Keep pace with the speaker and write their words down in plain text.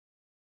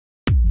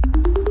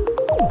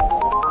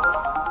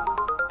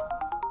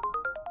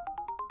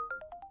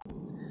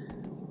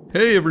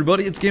Hey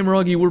everybody, it's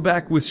Gameragi. We're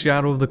back with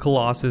Shadow of the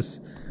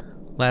Colossus.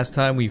 Last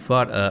time we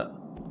fought a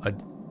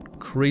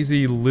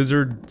crazy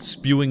lizard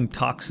spewing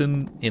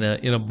toxin in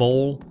a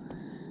bowl.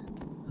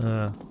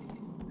 That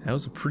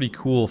was a pretty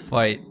cool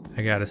fight,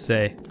 I gotta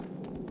say.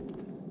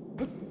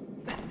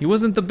 He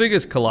wasn't the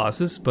biggest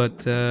Colossus,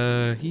 but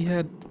he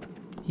had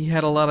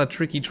a lot of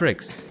tricky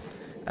tricks.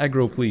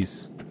 Aggro,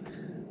 please.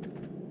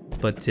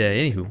 But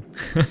anywho,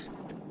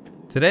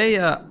 today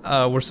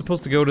we're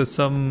supposed to go to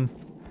some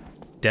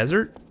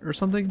desert or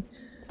something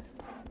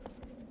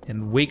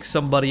and wake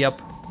somebody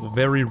up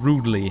very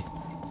rudely.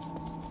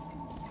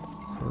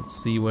 So let's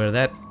see where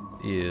that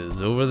is.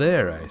 Over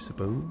there, I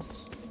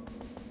suppose.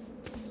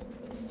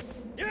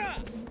 Yeah.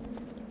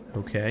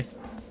 Okay.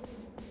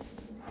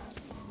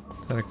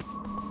 Is that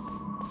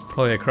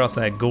probably across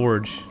that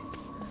gorge?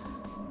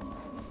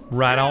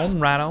 Right on,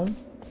 right on.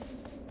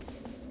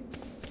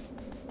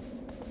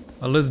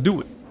 Well, let's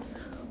do it.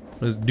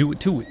 Let's do it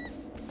to it.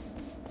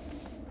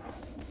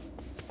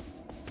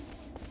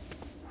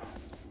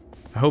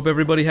 I hope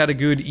everybody had a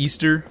good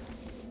Easter.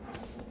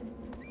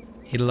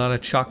 Ate a lot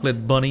of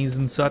chocolate bunnies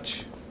and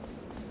such.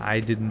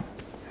 I didn't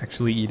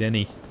actually eat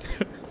any.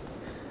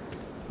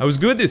 I was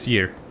good this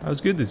year.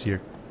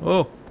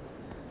 Oh.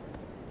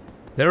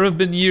 There have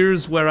been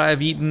years where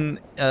I've eaten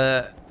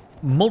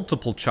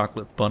multiple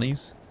chocolate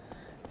bunnies.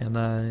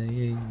 And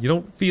you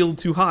don't feel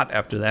too hot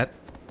after that.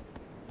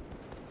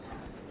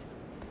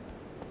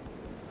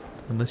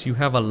 Unless you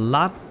have a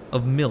lot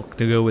of milk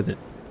to go with it.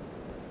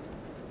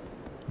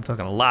 I'm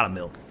talking a lot of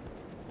milk.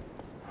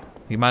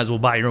 You might as well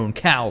buy your own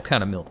cow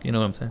kind of milk, you know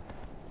what I'm saying?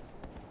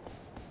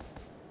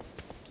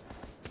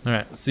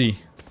 Alright, let's see.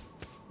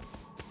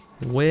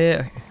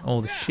 Where?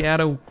 Oh, the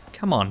shadow.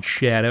 Come on,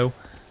 shadow.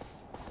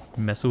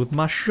 Messing with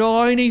my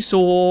shiny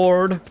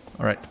sword.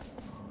 Alright.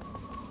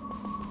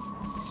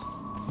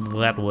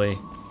 That way.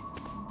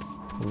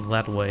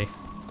 That way.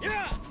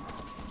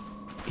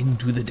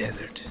 Into the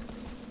desert.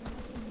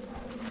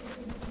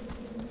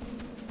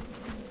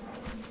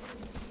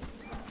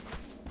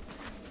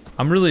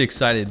 I'm really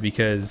excited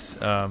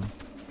because on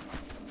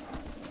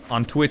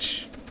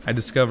Twitch I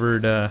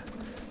discovered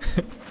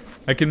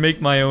I can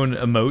make my own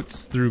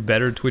emotes through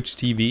Better Twitch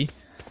TV.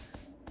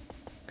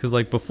 Because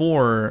like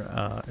before,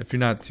 if you're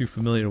not too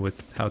familiar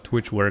with how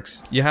Twitch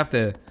works, you have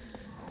to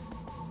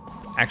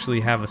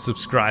actually have a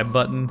subscribe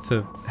button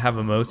to have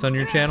emotes on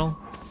your channel.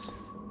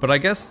 But I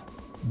guess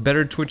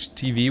Better Twitch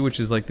TV, which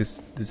is like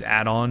this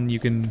add-on you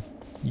can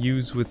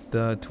use with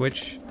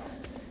Twitch,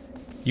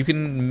 you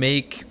can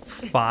make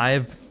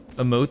 5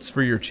 emotes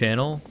for your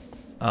channel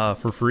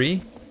for free,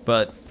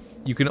 but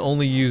you can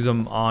only use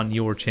them on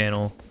your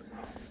channel,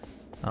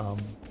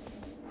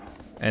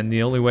 and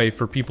the only way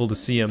for people to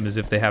see them is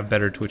if they have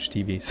Better Twitch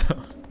TV.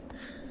 So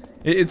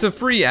it's a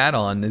free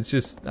add-on. It's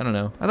just, I don't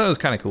know, I thought it was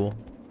kind of cool.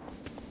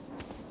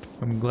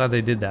 I'm glad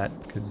they did that,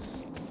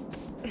 because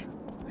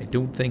I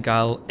don't think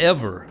I'll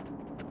ever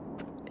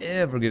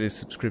get a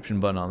subscription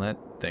button on that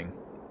thing,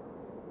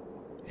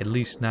 at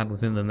least not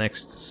within the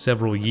next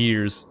several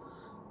years.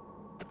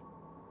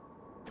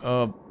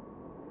 How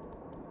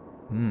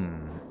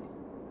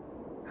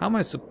am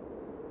I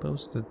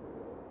supposed to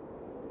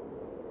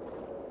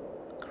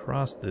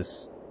cross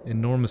this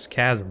enormous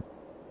chasm?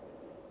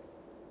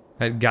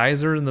 That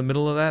geyser in the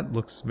middle of that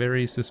looks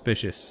very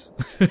suspicious.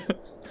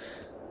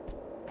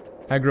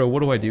 Aggro,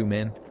 what do I do,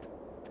 man?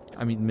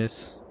 I mean,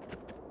 Miss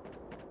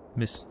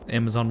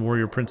Amazon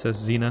Warrior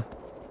Princess Xena.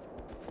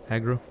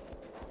 Aggro.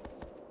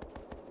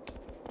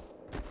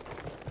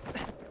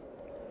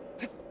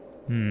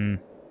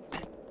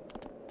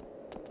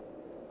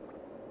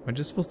 Am I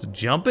just supposed to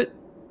jump it?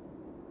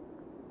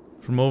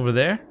 From over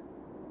there?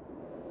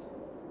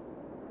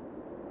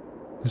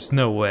 There's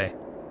no way.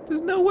 There's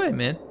no way,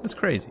 man. That's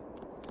crazy.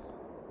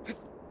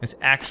 It's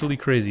actually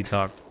crazy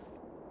talk.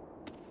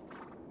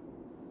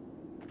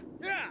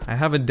 I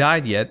haven't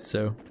died yet,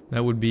 so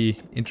that would be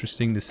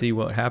interesting to see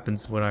what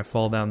happens when I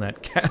fall down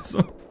that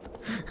chasm.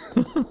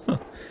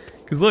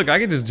 Because look, I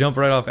can just jump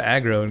right off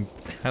aggro and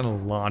kind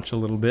of launch a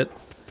little bit.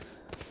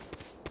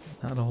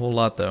 Not a whole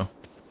lot, though.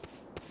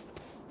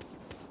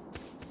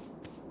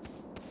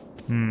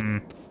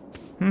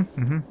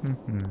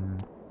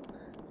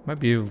 Might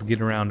be able to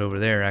get around over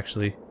there,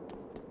 actually.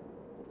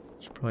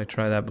 Should probably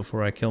try that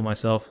before I kill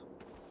myself.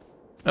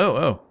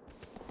 Oh.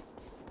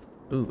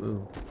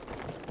 Ooh.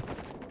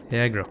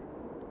 Hey, aggro.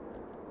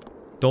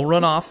 Don't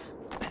run off.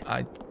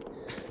 I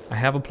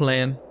have a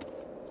plan.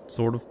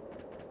 Sort of.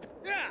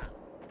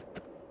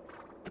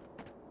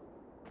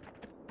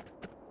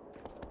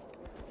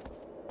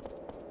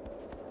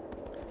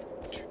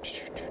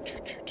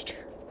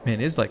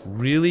 Man, it's like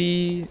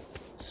really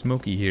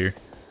smoky here.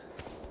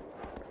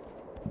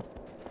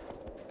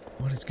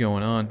 What is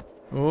going on?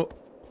 Oh.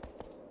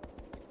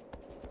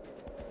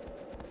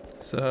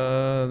 This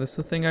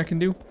a thing I can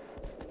do?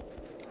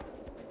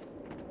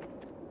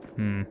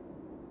 Doesn't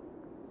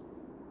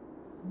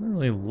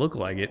really look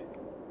like it.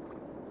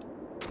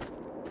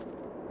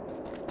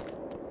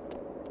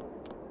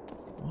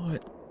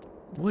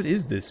 What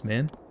is this,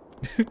 man?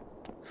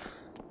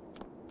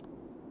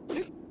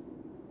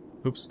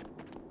 Oops.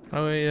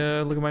 How do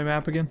I look at my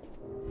map again?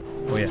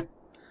 Oh yeah.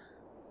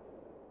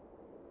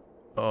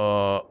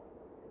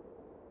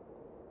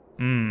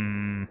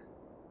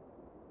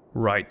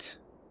 Right.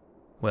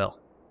 Well.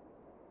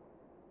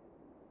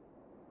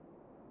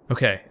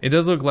 Okay, it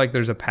does look like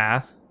there's a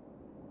path.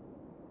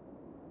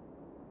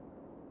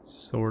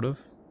 Sort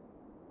of.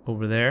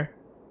 Over there.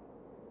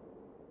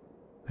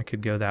 I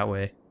could go that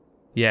way.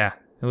 Yeah,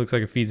 it looks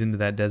like it feeds into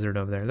that desert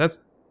over there. That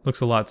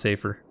looks a lot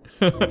safer.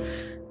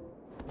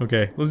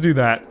 Okay, let's do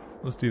that.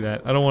 Let's do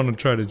that. I don't want to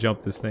try to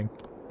jump this thing.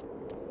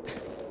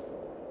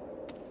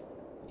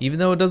 Even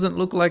though it doesn't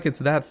look like it's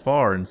that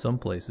far in some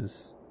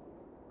places.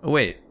 Oh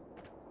wait.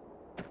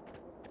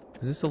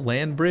 Is this a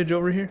land bridge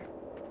over here?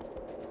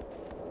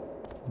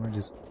 Or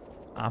just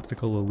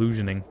optical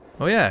illusioning?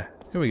 Oh yeah,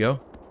 here we go.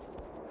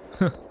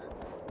 I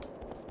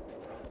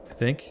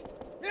think.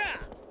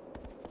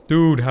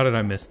 Dude, how did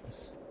I miss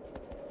this?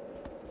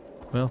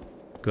 Well,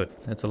 good.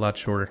 That's a lot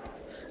shorter.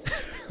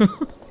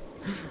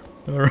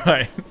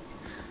 Alright.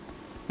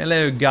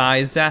 Hello,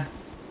 guys. There's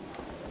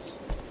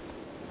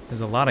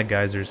a lot of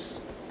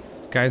geysers.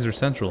 It's Geyser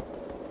Central.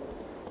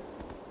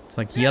 It's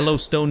like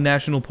Yellowstone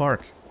National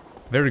Park.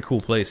 Very cool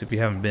place if you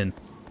haven't been.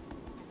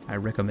 I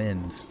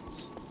recommend.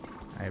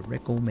 I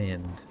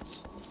recommend.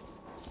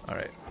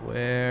 Alright,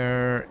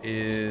 where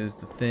is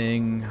the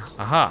thing?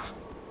 Aha!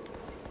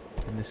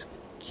 In this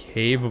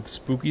cave of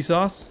spooky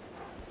sauce?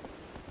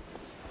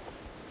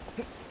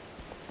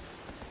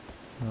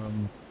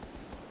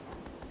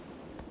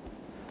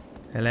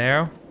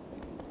 Hello?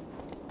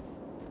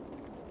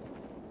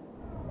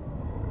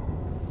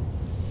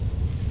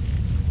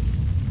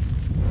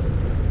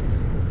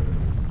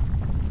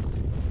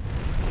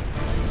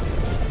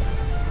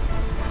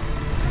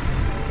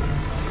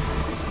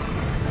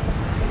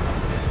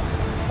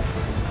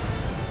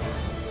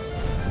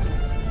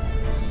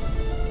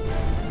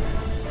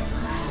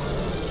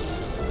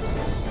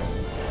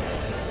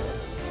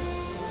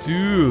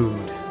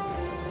 Dude.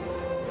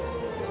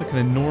 It's like an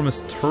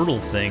enormous turtle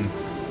thing.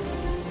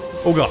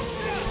 Oh god.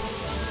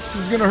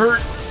 This is gonna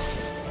hurt.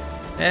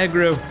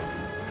 Aggro.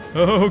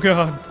 Oh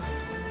god.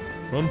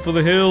 Run for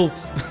the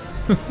hills.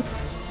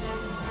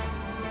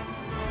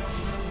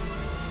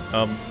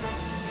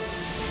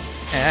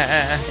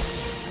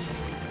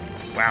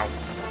 Wow.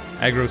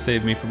 Aggro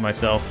saved me from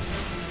myself.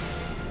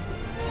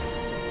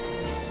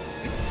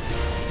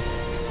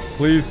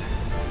 Please.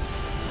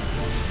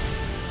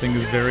 This thing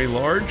is very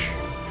large.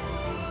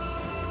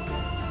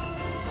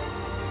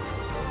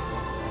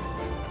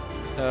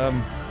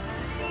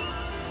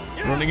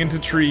 Running into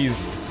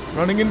trees.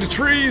 Running into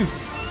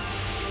trees!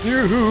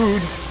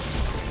 Dude!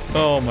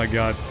 Oh my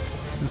god.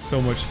 This is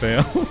so much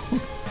fail.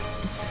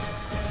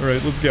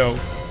 Alright, let's go.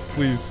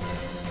 Please.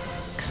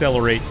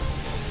 Accelerate.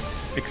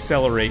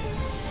 Accelerate.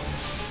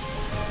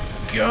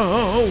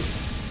 Go!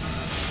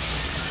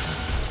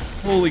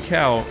 Holy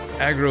cow.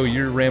 Aggro,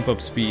 your ramp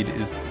up speed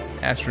is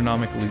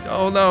astronomically...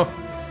 Oh no!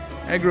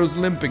 Aggro's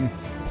limping.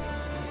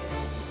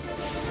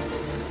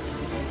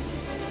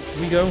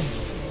 Can we go?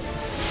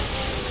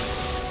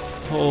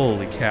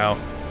 Holy cow.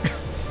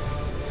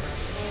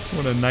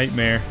 What a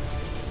nightmare.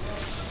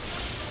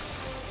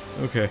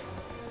 Okay.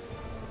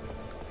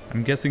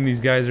 I'm guessing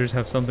these geysers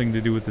have something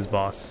to do with this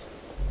boss.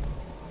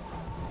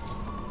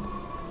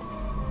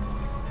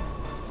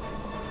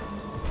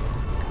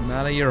 Come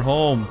out of your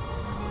home,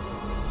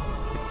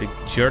 you big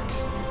jerk.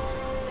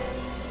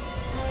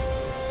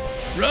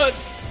 Run!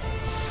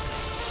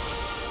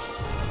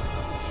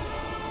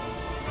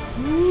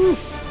 Woo!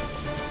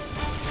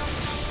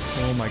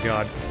 Oh my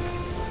god.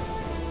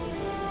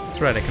 That's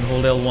right, I can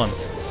hold L1.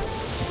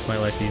 Makes my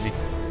life easy.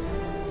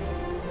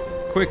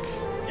 Quick!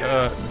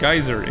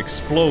 Geyser,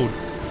 explode!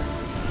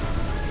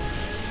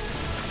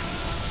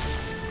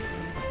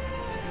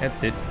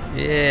 That's it.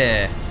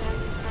 Yeah!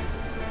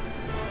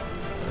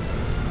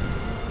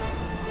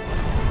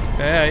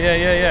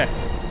 Yeah.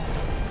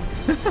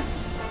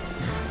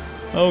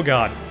 Oh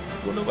god.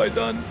 What have I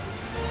done?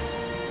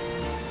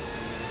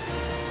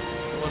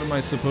 What am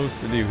I supposed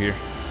to do here?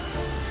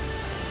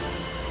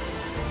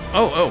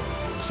 Oh!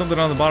 Something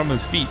on the bottom of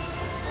his feet.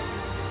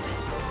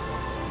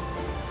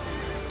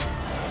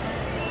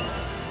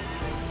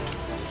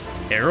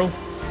 Arrow?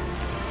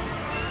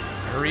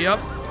 Hurry up.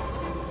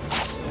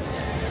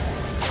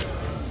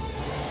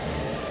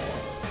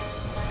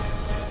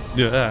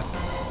 Yeah.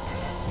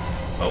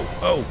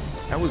 Oh,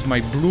 that was my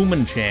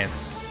bloomin'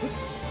 chance.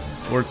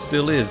 Or it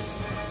still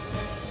is.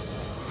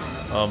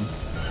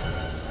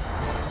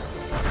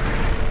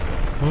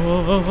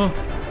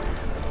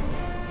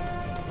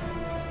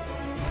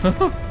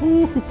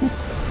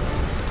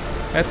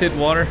 That's it,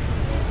 water.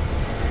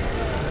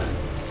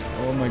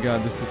 Oh my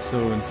god, this is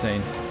so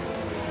insane.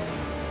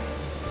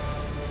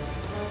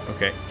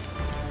 Okay.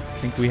 I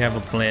think we have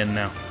a plan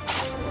now.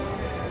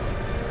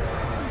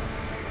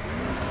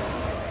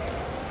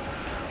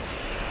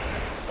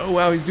 Oh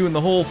wow, he's doing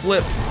the whole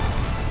flip.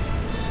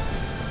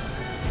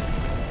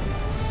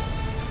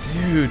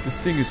 Dude, this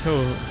thing is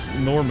so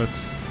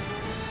enormous.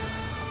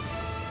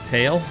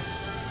 Tail?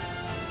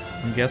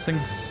 I'm guessing.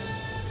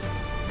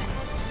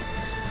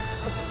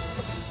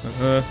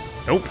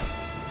 Nope.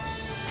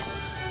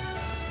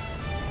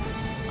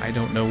 I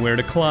don't know where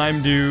to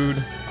climb,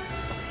 dude.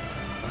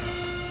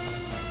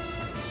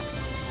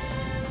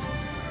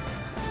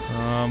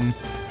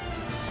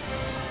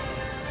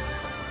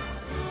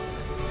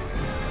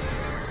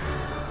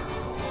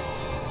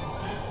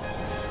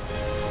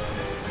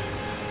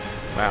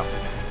 Wow.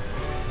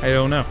 I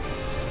don't know.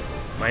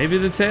 Maybe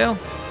the tail?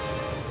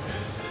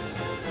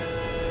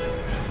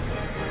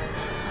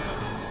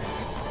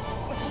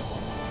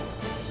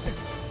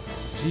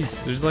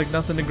 Jeez, there's like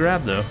nothing to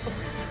grab though.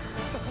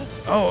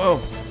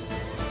 Oh.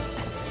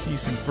 I see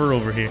some fur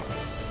over here.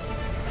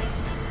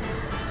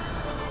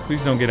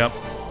 Please don't get up.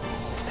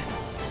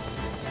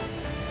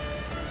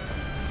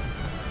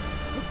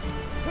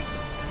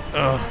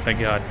 Oh, thank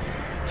God.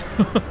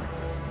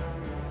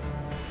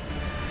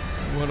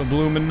 What a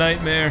blooming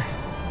nightmare.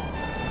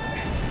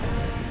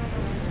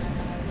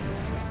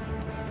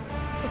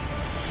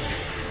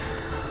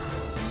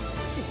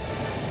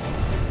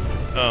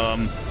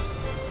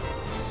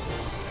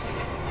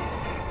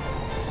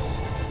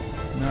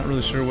 Not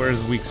really sure where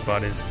his weak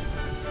spot is.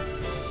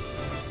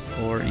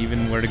 Or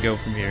even where to go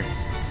from here.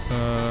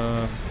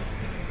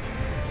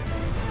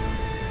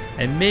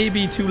 And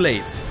maybe too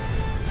late.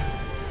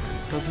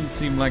 Doesn't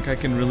seem like I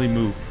can really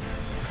move.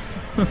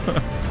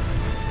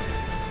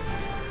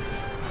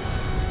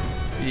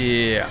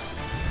 Yeah,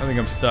 I think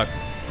I'm stuck.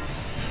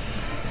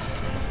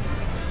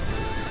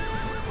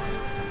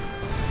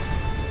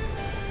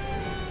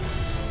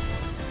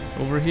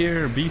 Over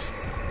here,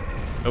 beast.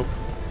 Oh.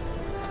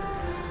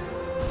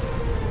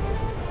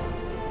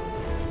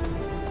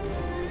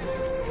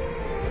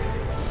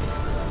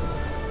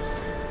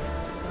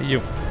 Hey,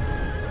 you.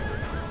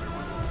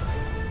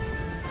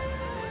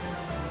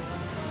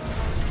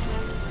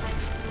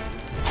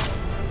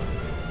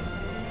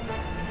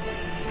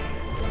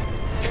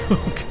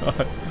 Oh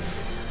God,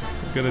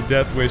 I got a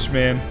death wish,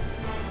 man.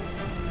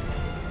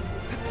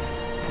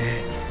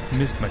 Dang,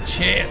 missed my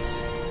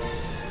chance.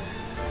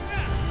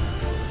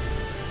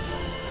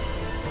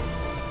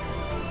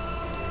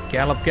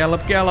 Gallop,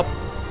 gallop, gallop.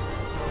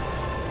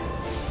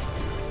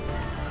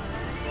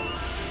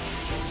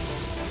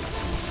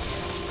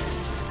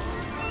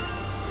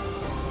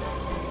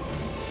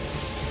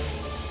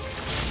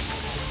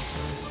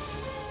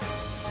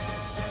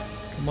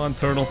 Come on,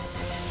 turtle.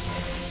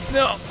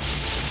 No.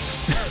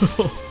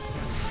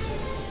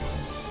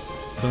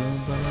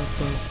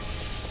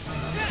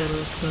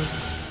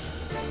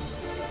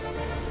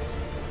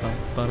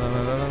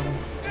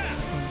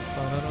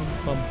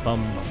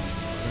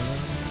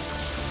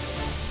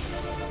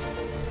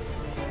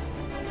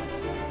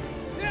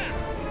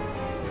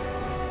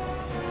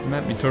 Come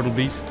at me, turtle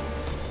beast.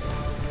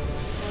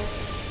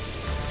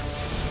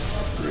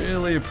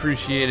 Really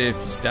appreciate it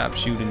if you stop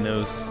shooting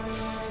those.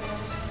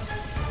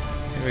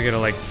 Maybe I gotta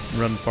like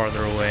run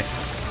farther away.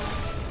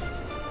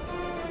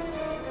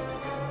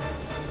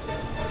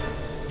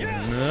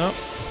 Nope.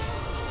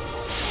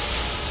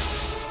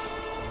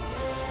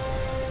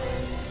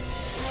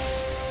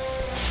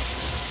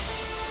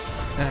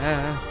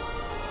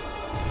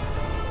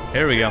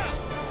 There we go.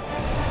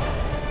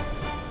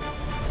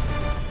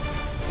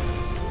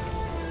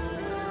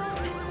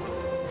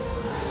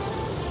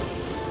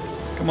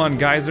 Come on,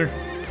 geyser.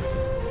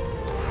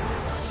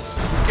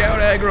 Look out,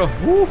 aggro.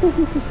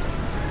 Woo-hoo-hoo-hoo.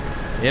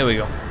 There we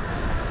go.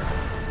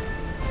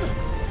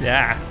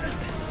 Yeah.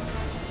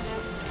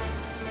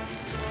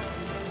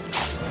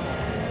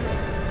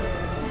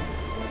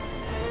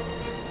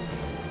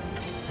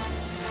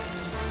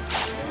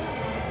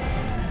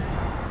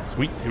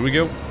 Sweet, here we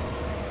go.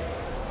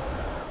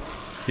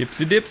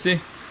 Tipsy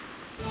dipsy.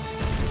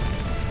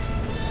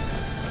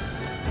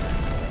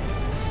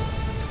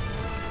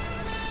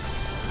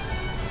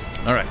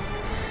 Alright.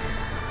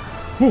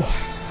 Whew.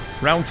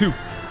 Round 2.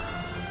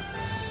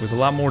 With a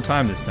lot more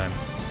time this time.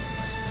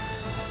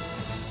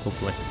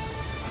 Hopefully.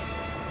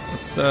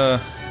 Let's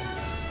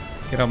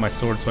get out my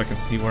sword so I can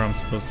see where I'm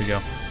supposed to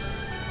go.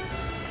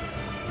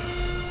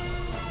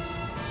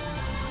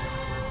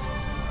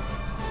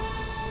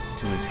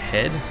 To his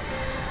head?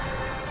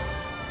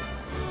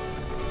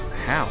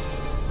 How?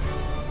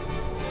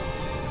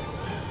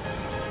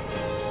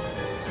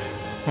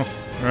 Huh.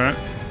 Alright.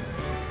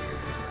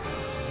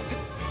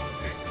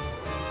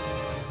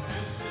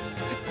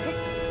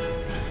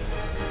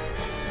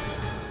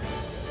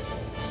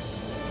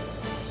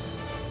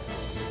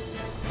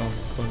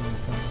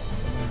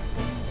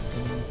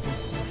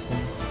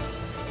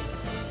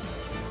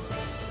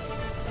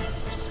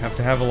 Just have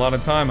to have a lot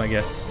of time, I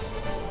guess.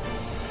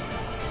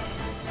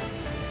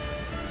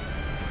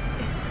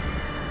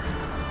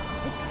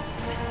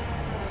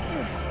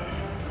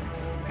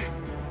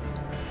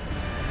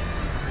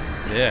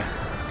 Yeah,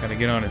 gotta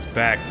get on his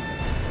back.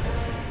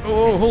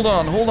 Oh, hold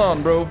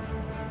on, bro.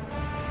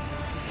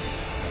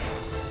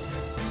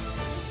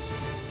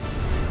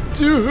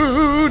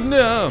 Dude,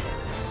 no!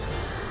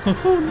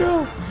 Oh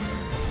no!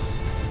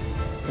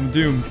 I'm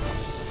doomed.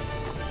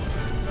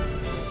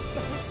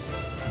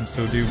 I'm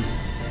so doomed.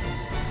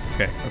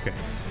 Okay, okay.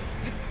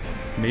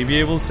 Maybe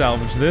able to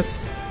salvage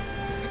this.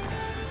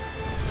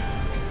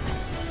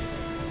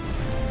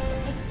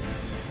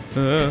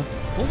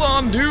 Hold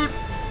on, dude.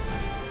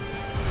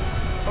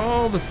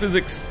 Oh, the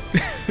physics.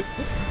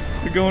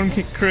 They're going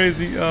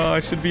crazy. Oh, I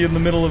should be in the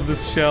middle of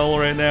this shell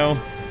right now.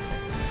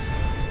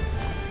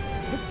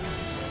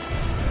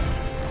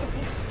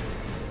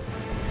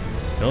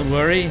 Don't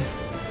worry.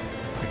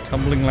 You're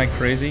tumbling like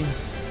crazy.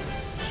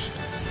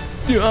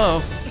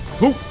 Oh.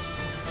 Poop.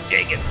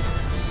 Dang it.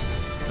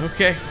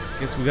 Okay,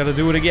 guess we gotta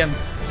do it again.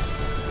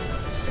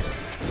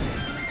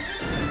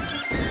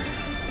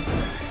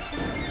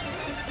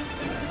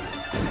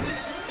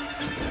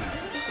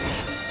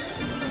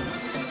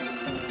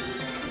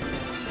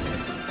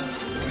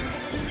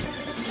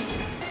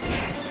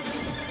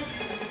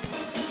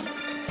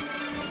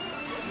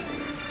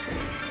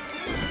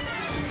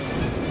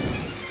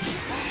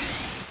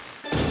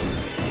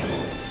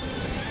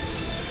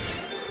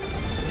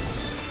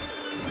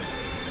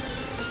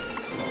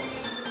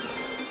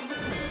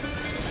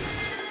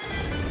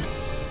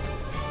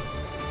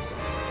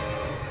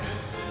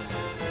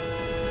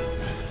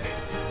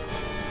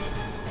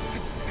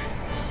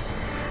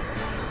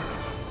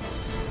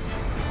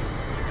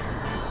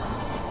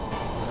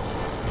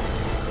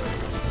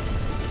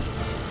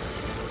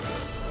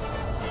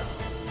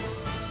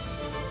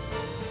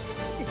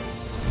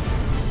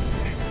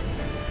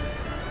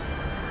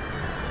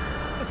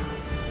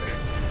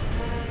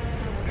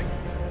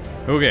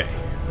 Okay,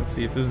 let's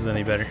see if this is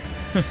any better.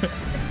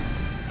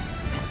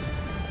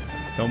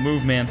 Don't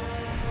move, man.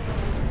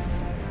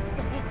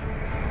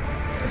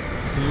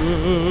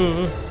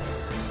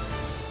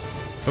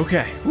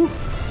 Okay, whew.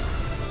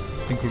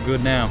 I think we're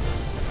good now.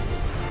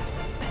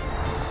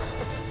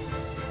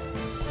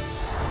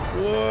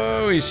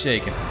 Whoa, he's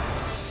shaking.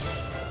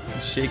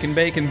 He's shaking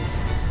bacon.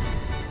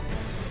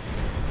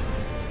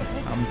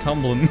 I'm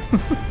tumbling.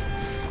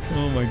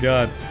 Oh my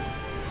god.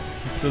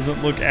 This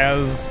doesn't look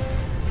as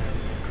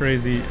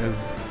crazy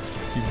as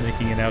he's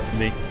making it out to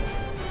be.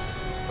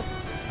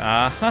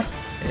 Aha!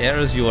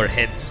 There's your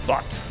head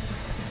spot.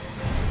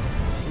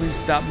 Please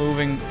stop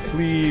moving.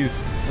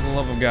 Please, for the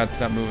love of God,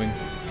 stop moving.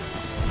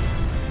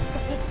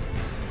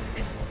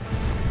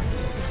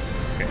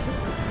 Okay,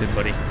 that's it,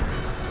 buddy.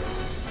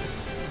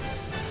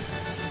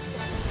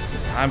 It's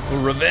time for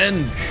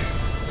revenge.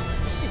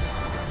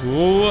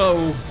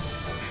 Whoa!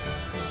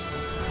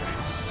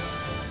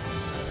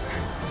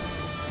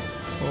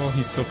 Oh,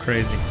 he's so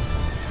crazy.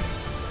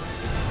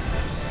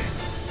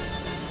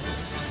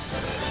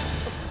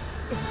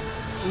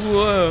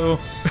 Whoa!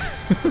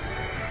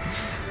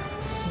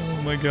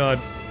 Oh my god.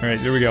 Alright,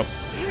 here we go.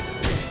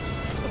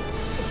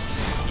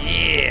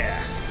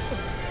 Yeah!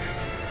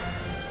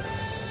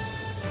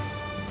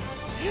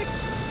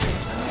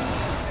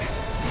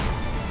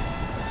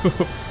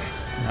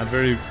 Not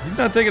very... He's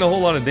not taking a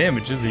whole lot of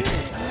damage, is he?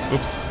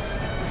 Oops.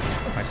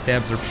 My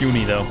stabs are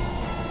puny, though.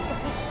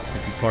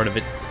 Might be part of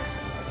it.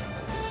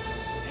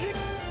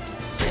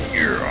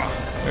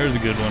 There's a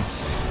good one.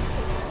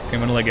 Okay, I'm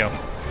gonna let go.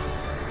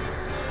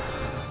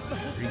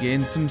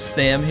 Regain some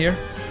stam here.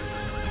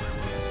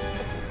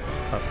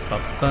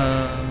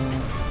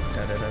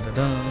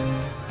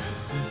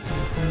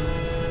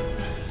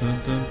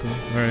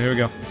 Alright, here we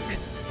go.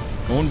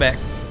 Going back.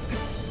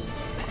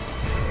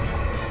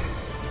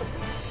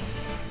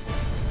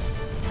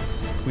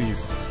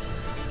 Please.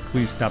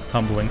 Please stop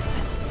tumbling.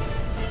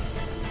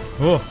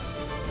 Oh.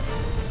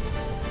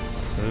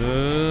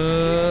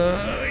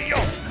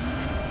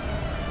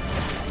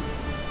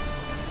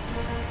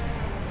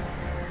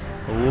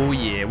 Oh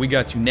yeah, we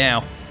got you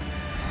now.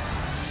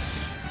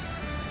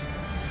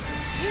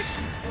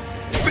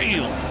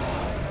 Bam!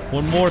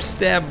 One more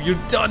stab, you're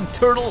done,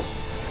 turtle!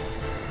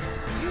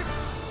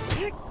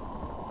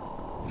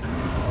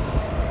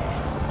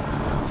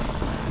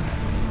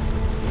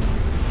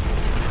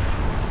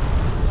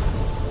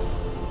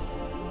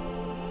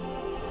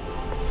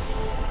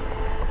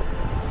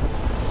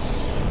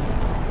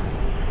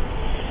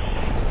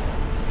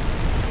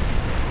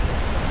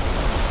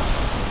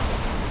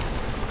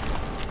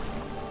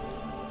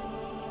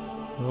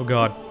 Oh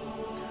god.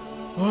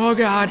 Oh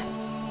god.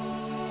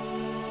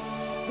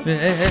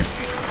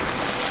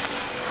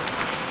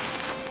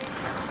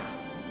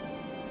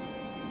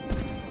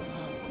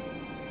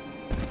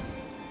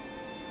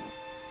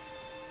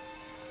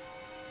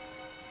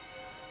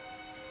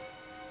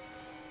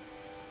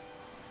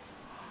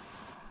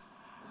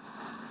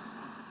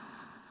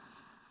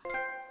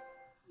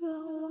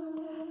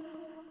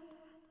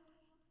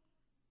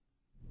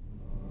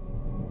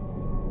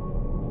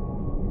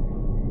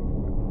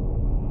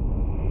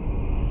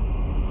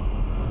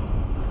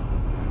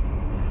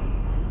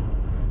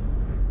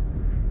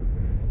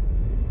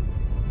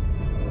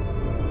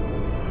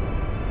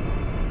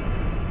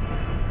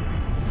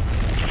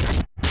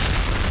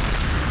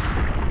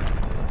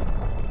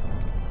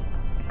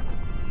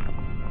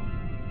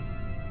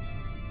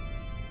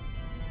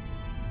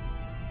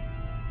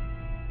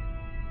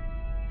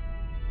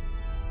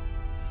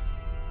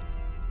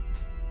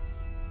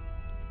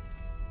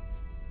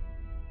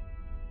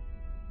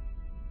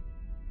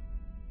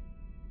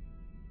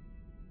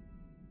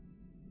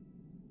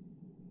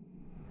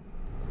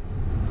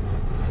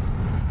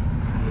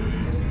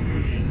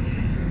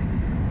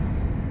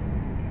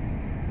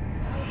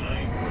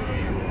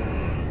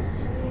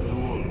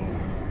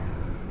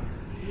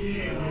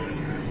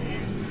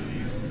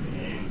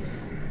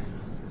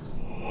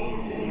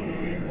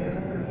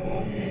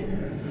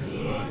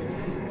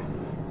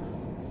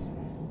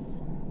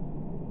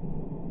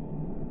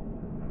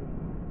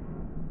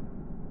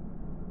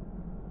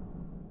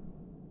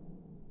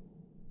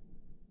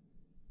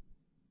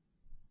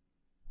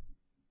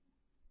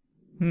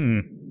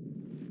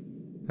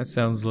 That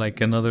sounds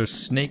like another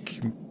snake,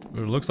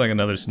 or looks like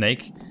another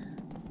snake.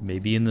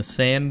 Maybe in the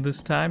sand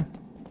this time?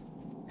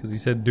 Because he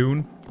said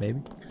dune, maybe?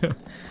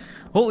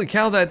 Holy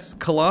cow, that's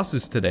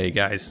Colossus today,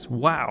 guys.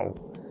 Wow.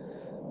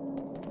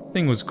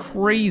 Thing was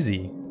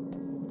crazy.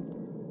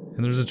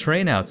 And there's a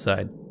train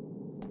outside.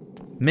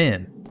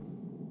 Man.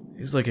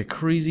 It was like a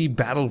crazy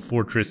battle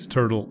fortress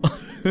turtle.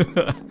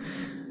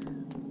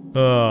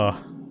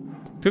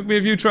 Took me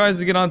a few tries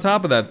to get on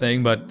top of that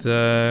thing, but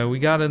we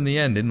got it in the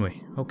end, didn't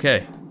we?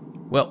 Okay.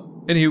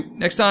 Well, anywho,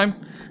 next time,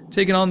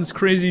 taking on this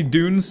crazy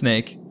dune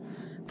snake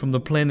from the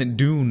planet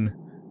Dune.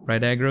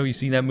 Right, Aggro? You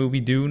seen that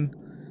movie, Dune?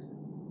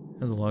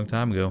 That was a long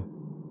time ago.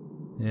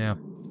 Yeah.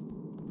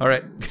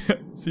 Alright.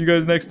 See you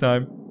guys next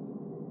time.